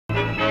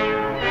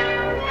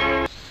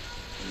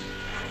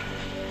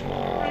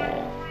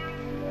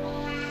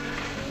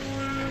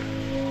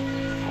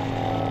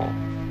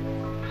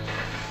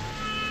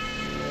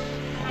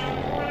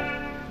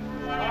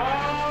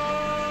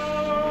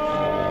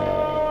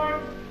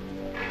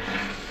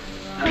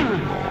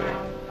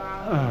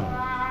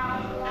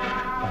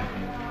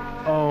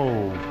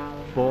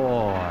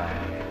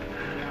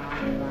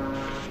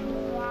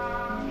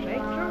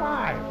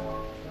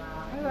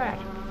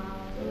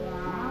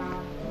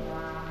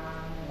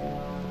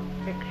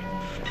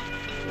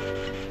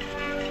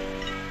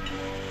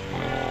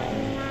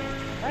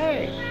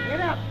Hey,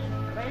 get up,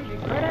 lazy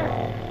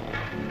critter.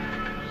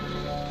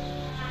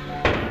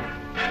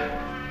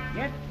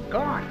 Get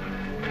going.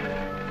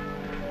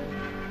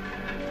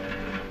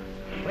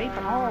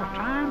 Sleeping all the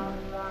time?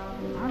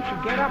 Why don't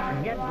you get up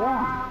and get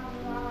going?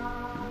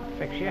 I'll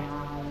fix you.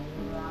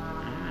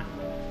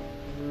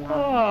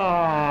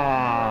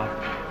 Oh.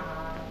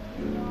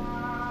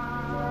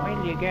 Wait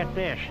till you get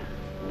this.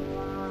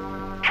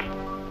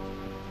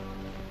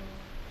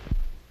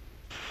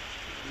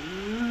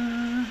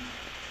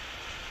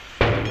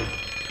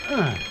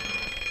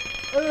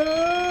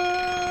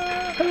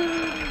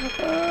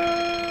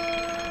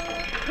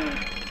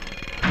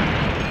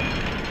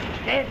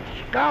 Let's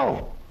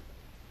go.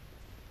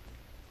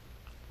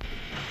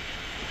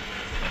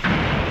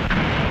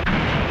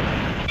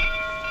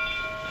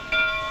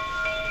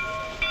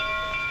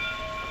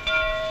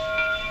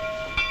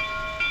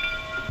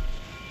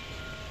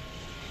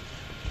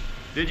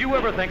 Did you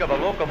ever think of a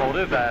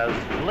locomotive as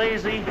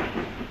lazy?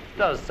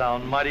 Does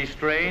sound mighty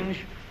strange,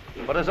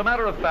 but as a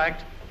matter of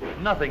fact,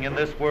 nothing in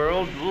this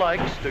world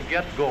likes to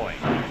get going.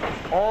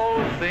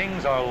 All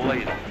things are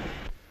lazy.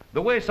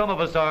 The way some of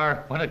us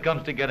are when it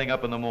comes to getting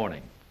up in the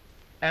morning.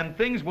 And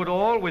things would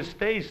always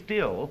stay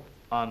still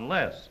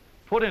unless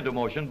put into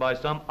motion by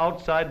some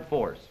outside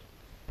force.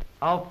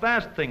 How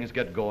fast things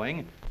get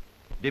going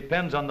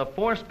depends on the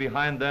force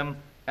behind them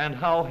and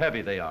how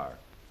heavy they are.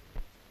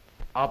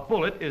 A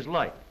bullet is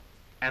light,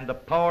 and the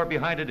power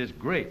behind it is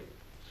great,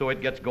 so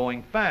it gets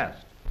going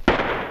fast.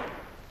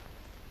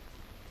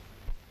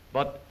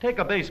 But take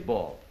a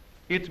baseball.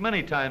 It's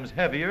many times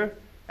heavier,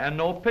 and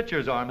no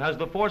pitcher's arm has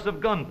the force of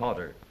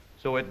gunpowder,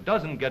 so it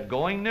doesn't get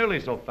going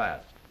nearly so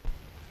fast.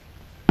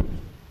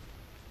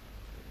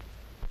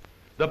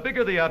 The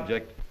bigger the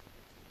object,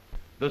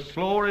 the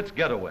slower its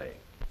getaway.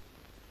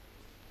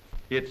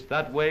 It's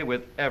that way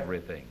with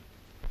everything.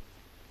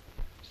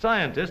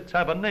 Scientists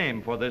have a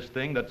name for this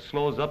thing that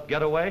slows up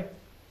getaway.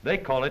 They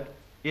call it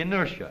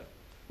inertia,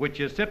 which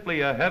is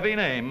simply a heavy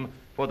name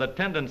for the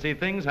tendency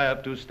things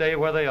have to stay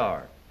where they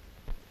are.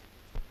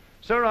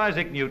 Sir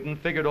Isaac Newton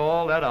figured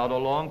all that out a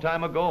long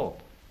time ago,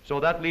 so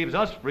that leaves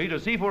us free to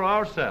see for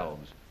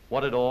ourselves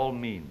what it all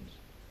means.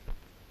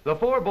 The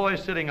four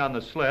boys sitting on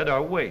the sled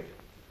are weight.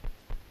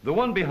 The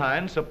one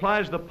behind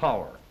supplies the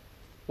power.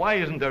 Why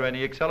isn't there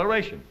any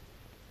acceleration?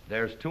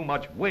 There's too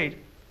much weight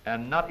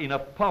and not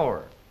enough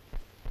power.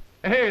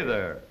 Hey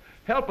there,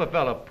 help a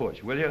fella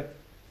push, will you?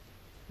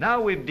 Now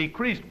we've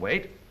decreased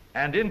weight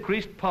and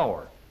increased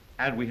power,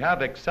 and we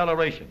have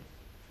acceleration.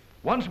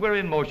 Once we're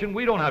in motion,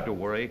 we don't have to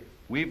worry.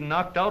 We've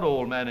knocked out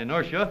old man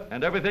inertia,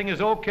 and everything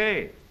is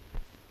okay.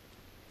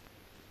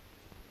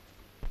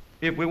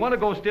 If we want to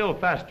go still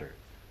faster,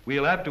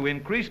 we'll have to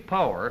increase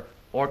power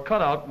or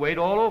cut out weight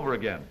all over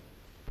again.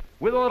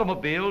 With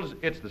automobiles,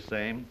 it's the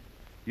same.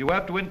 You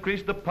have to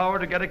increase the power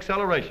to get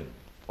acceleration,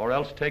 or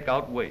else take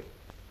out weight.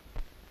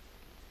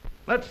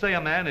 Let's say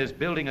a man is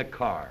building a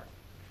car.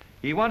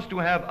 He wants to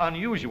have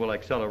unusual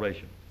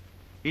acceleration.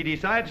 He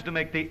decides to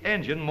make the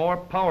engine more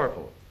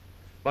powerful,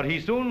 but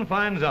he soon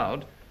finds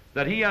out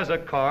that he has a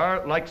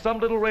car like some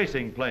little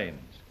racing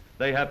planes.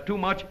 They have too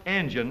much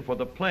engine for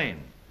the plane,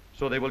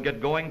 so they will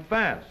get going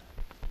fast.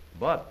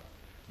 But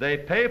they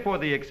pay for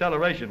the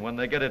acceleration when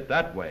they get it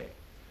that way.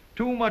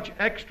 Too much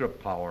extra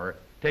power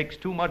takes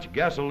too much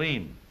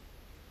gasoline.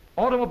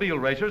 Automobile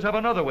racers have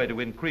another way to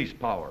increase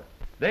power.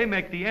 They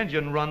make the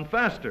engine run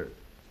faster.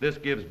 This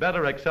gives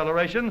better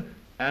acceleration,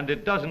 and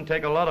it doesn't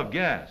take a lot of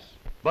gas.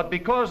 But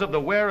because of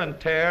the wear and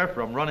tear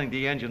from running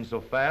the engine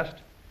so fast,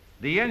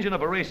 the engine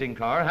of a racing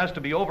car has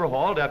to be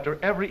overhauled after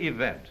every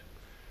event.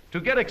 To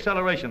get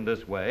acceleration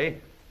this way,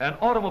 an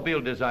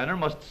automobile designer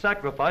must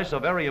sacrifice a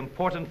very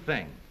important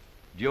thing: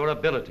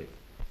 durability.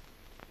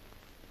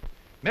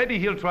 Maybe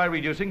he'll try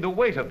reducing the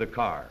weight of the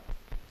car.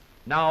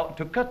 Now,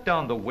 to cut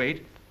down the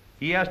weight,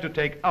 he has to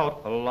take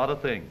out a lot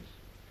of things.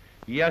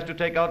 He has to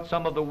take out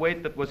some of the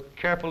weight that was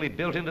carefully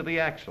built into the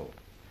axle.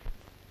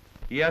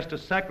 He has to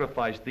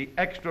sacrifice the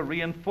extra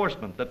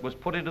reinforcement that was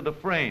put into the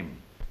frame.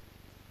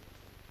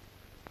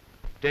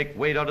 Take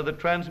weight out of the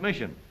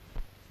transmission.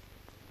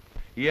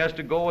 He has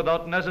to go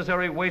without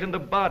necessary weight in the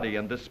body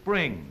and the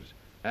springs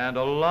and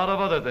a lot of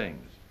other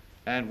things.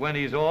 And when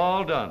he's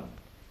all done,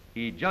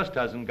 he just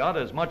hasn't got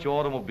as much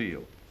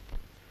automobile.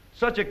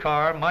 Such a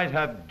car might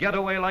have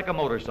getaway like a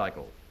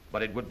motorcycle,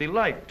 but it would be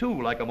light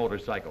too like a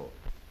motorcycle.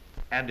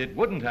 And it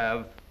wouldn't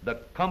have the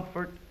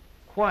comfort,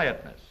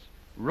 quietness,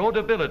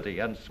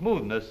 roadability, and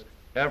smoothness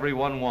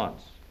everyone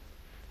wants.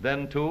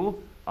 Then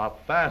too, a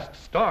fast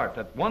start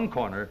at one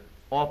corner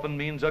often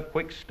means a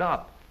quick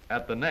stop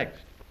at the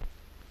next.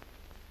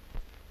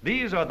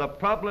 These are the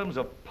problems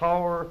of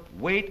power,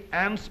 weight,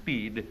 and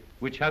speed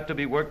which have to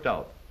be worked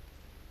out.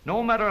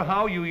 No matter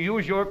how you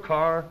use your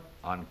car,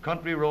 on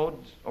country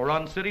roads or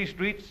on city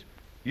streets,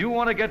 you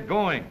want to get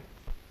going.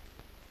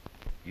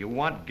 You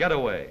want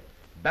getaway,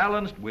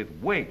 balanced with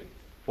weight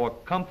for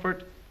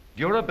comfort,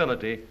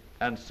 durability,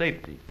 and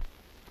safety.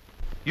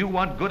 You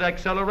want good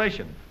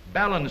acceleration,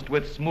 balanced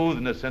with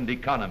smoothness and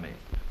economy.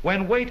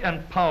 When weight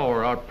and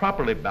power are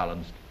properly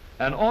balanced,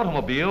 an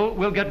automobile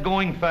will get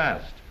going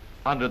fast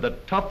under the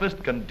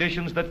toughest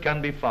conditions that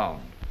can be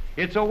found.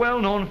 It's a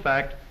well-known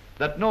fact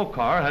that no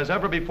car has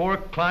ever before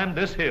climbed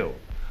this hill,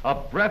 a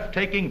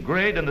breathtaking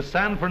grade in the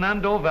San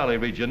Fernando Valley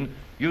region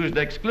used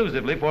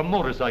exclusively for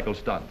motorcycle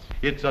stunts.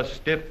 It's a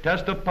stiff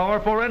test of power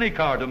for any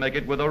car to make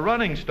it with a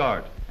running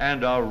start,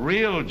 and a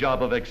real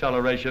job of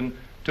acceleration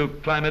to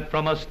climb it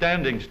from a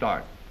standing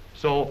start.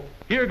 So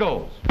here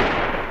goes.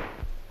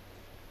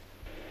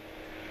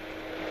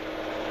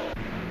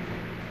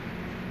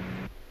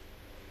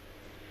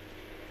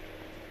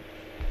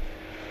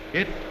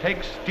 It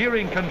takes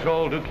steering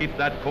control to keep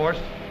that course.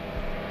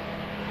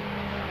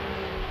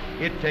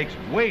 It takes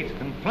weight,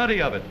 and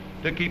plenty of it,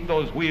 to keep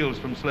those wheels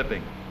from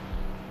slipping.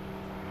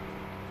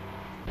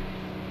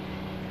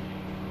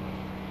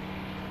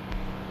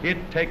 It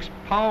takes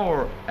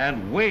power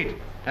and weight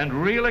and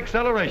real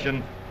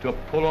acceleration to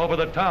pull over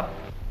the top.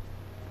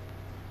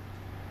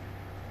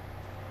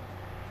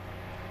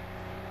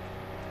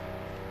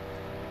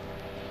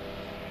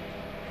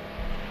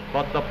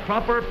 But the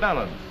proper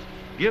balance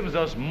gives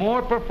us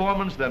more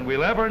performance than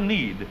we'll ever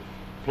need,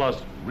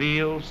 plus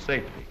real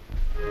safety.